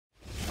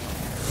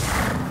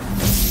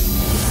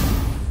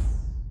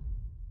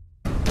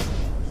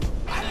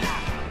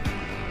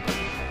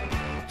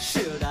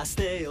I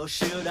stay or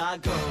should I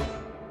go?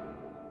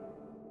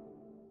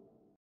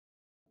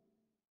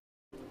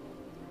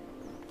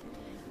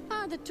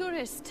 Ah, the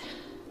tourist.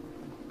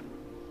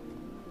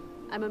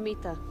 I'm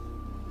Amita.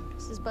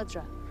 This is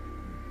Bhadra.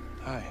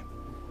 Hi.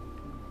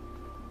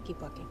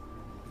 Keep walking.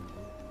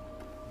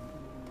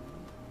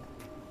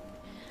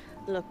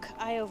 Look,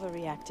 I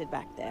overreacted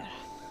back there.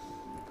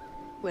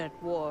 We're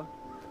at war.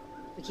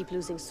 We keep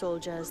losing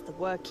soldiers, the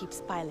work keeps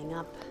piling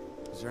up.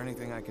 Is there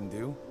anything I can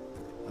do?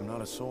 I'm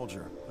not a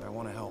soldier, but I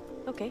want to help.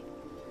 Okay.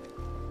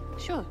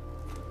 Sure.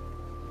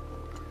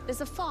 There's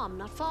a farm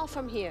not far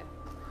from here.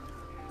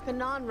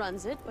 Kanan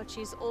runs it, but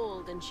she's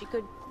old and she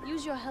could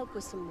use your help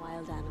with some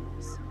wild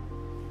animals.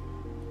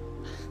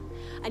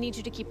 I need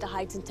you to keep the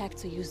hides intact,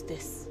 so use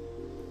this.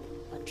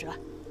 Bhadra.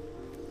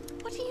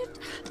 What are you...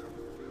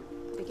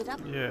 Pick it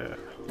up. Yeah.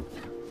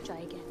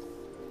 Try again.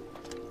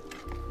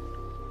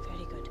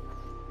 Very good.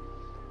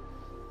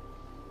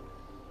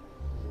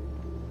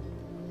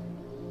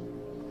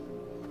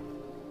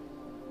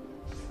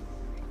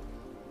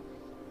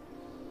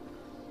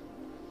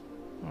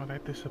 Oh, they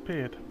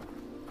disappeared.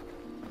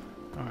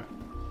 Alright.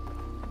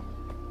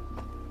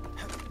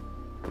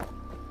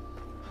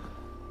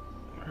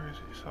 Where is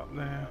it? It's up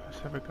there. Let's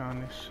have a go on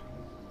this.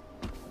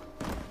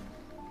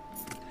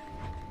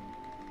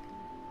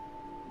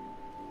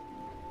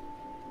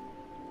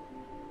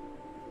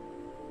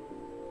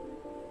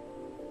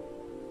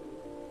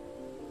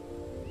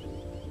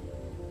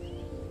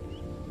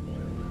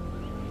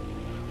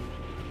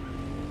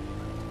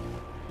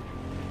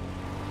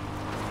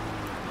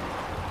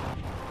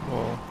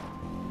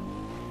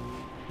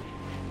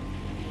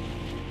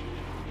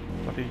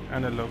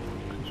 Analog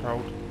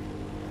controlled,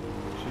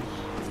 which is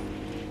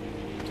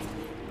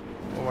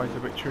always a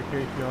bit tricky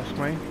if you ask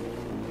me.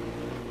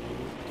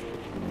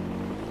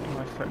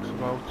 Always takes a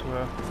while to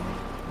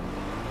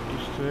get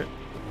used to it.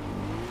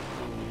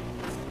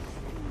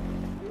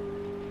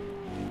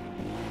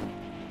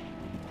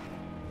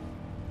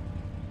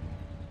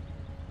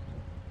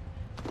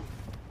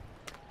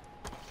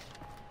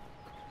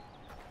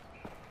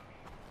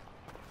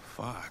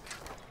 Fuck.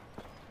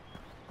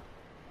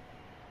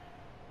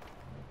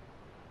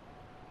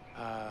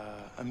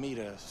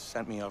 Amita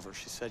sent me over.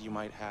 She said you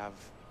might have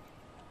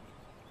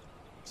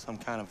some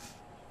kind of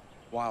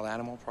wild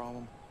animal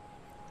problem.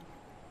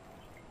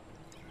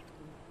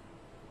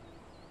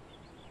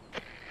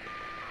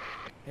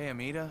 Hey,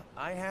 Amita,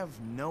 I have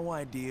no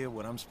idea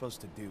what I'm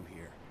supposed to do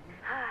here.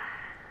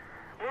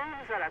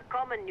 Wolves are a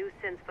common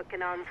nuisance for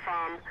Kanan's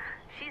farm.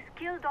 She's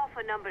killed off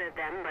a number of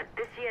them, but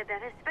this year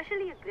they're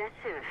especially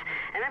aggressive,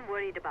 and I'm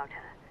worried about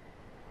her.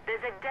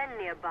 There's a den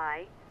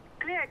nearby.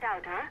 Clear it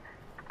out, huh?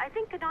 I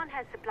think Kanan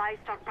has supplies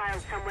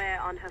stockpiled somewhere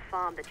on her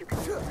farm that you can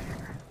use.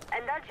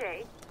 And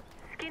Ajay,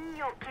 skin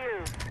your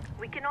kills.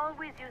 We can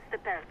always use the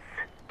pelts.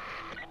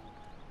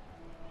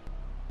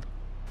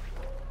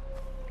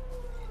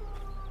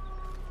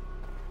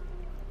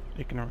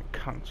 Ignorant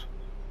cunt.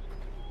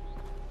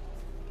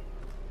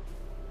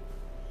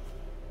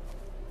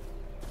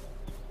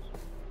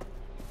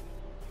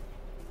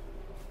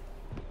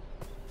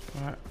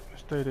 Alright,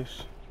 let's do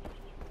this.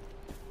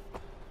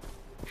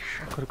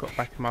 I could have got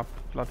back in my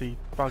bloody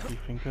buggy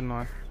thing, couldn't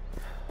I?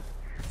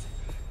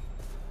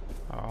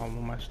 Oh, I'm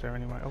almost there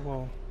anyway. Oh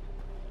well.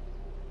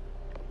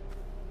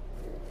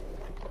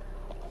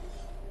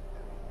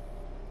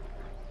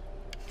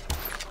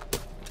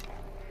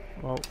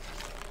 Well.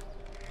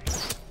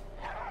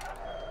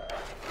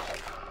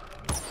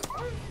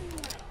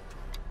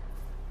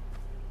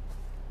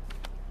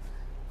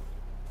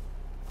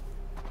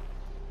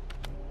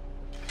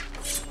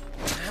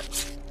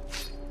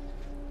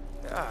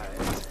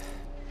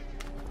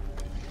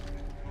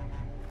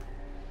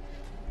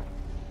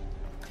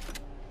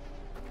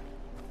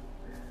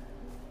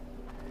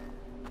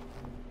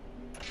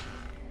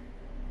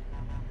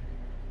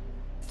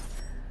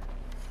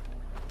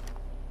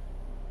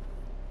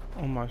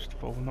 Almost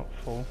full, not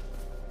full.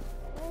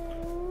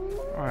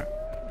 Right.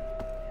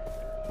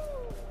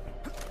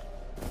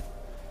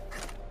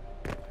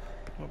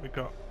 What we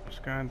got? It's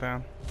going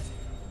down.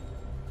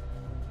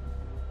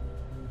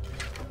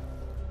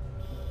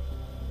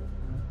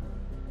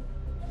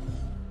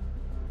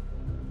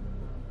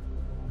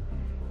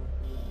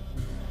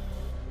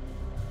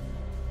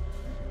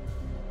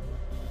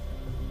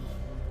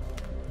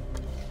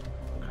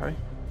 Okay.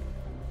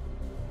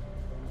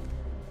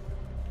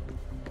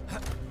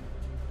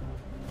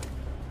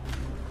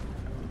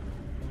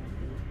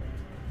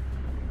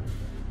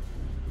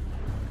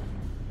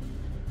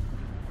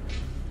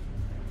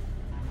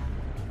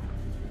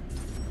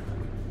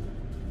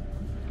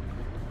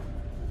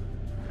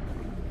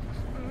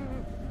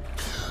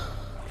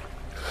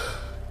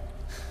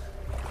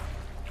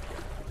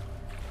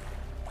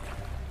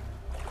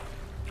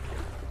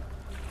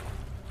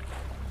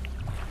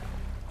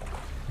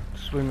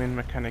 Swimming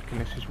mechanic in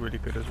this is really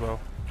good as well,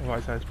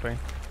 always has been.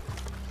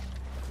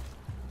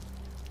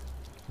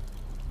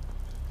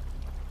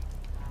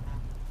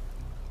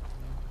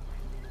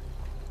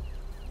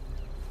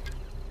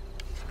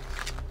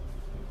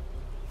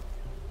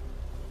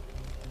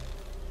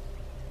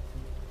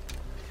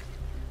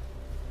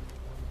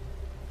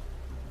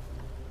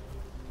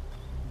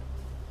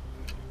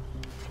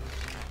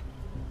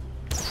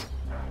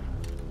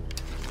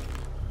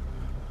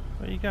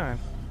 are you going?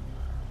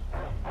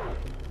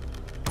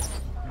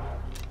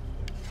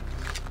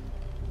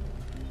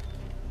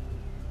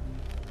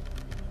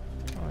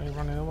 Oh, you're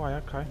running away,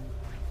 okay.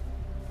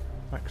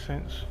 Makes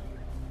sense.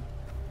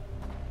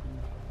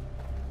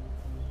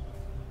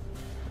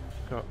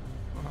 Got...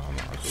 Oh, I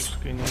might as well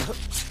skin you.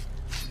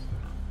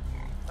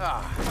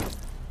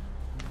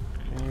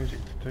 Can use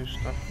it to do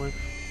stuff with.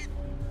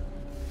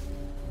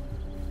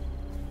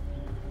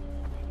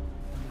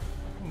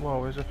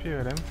 Well, there's a few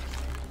of them.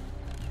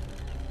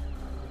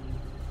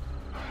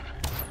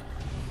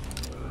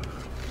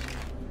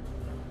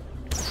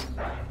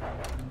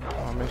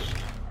 Oh, I missed.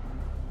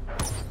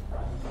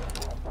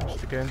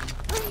 Missed again.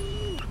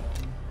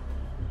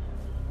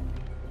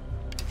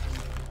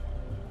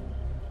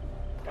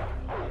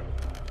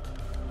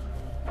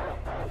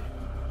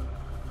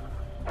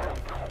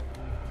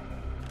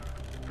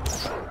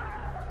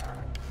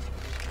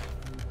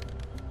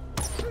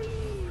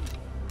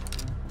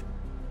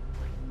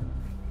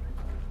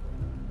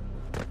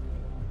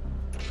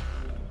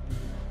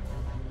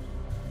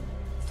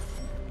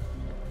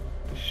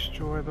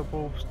 Destroy the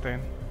wolves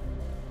den.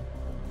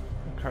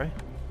 Okay.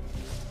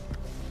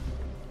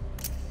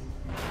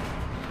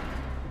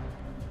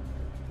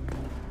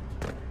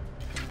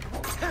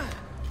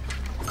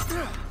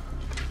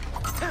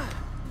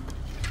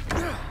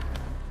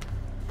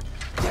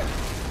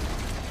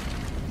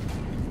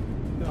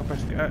 I'll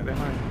best get out of there,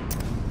 mate.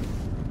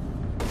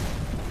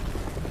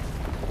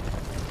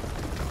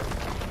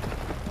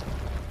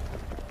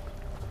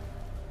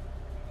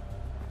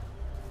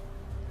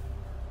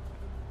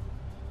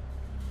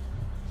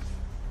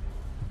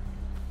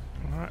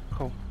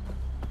 Cool.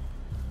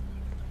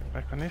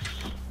 Back on this.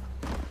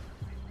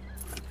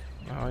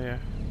 Oh yeah.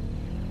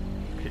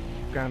 Keep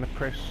going to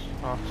press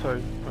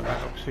R2, but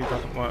that obviously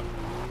doesn't work.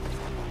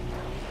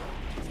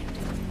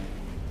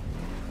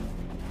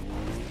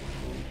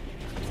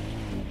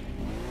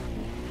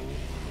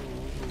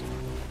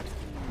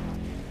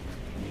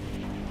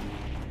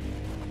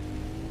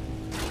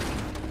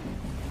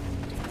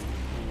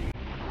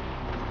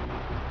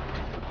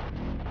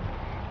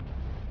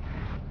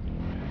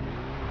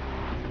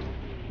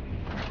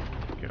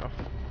 Get off.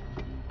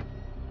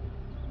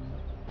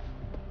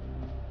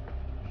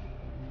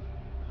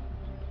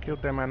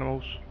 Killed them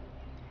animals.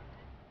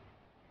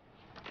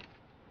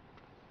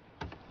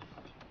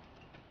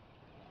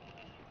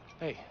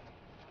 Hey.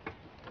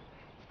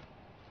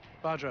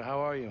 Badra, how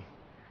are you?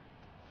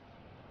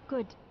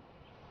 Good.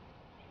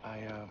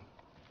 I,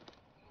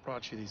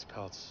 brought you these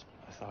pelts.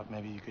 I thought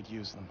maybe you could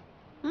use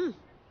them.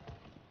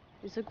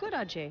 These are good,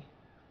 Ajay.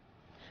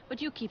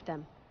 But you keep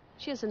them.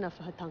 She has enough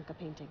of her Tanka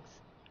paintings.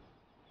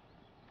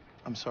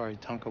 I'm sorry,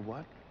 Tanka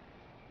what?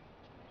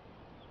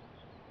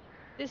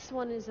 This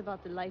one is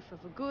about the life of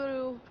a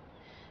guru.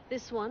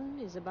 This one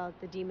is about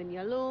the demon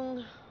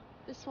Yalung.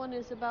 This one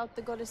is about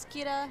the goddess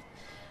Kira.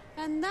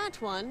 And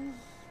that one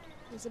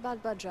is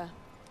about Badra,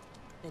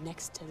 the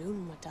next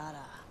Tarun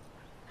Matara.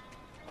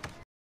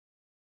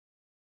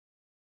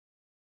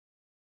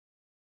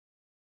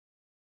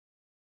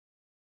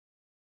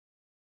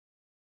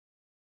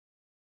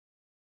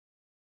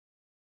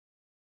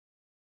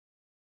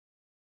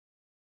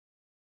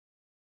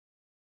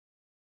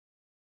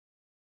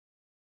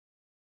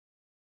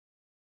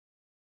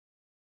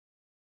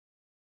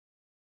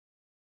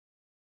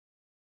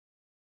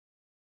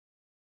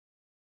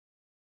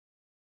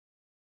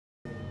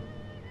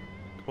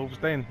 Wolves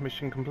Den,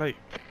 mission complete.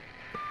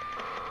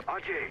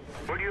 Ajay,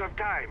 when you have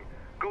time,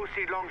 go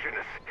see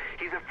Longinus.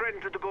 He's a friend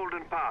to the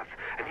Golden Path,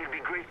 and he'll be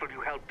grateful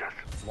you helped us.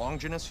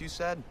 Longinus, you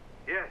said?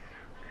 Yes,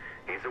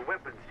 he's a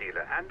weapons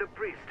dealer and a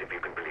priest, if you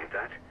can believe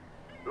that.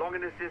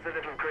 Longinus is a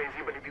little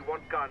crazy, but if you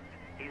want guns,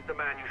 he's the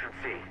man you should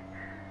see.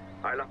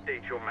 I'll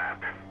update your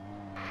map.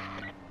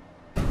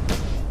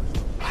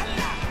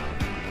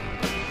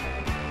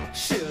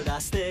 Should I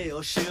stay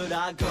or should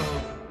I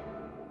go?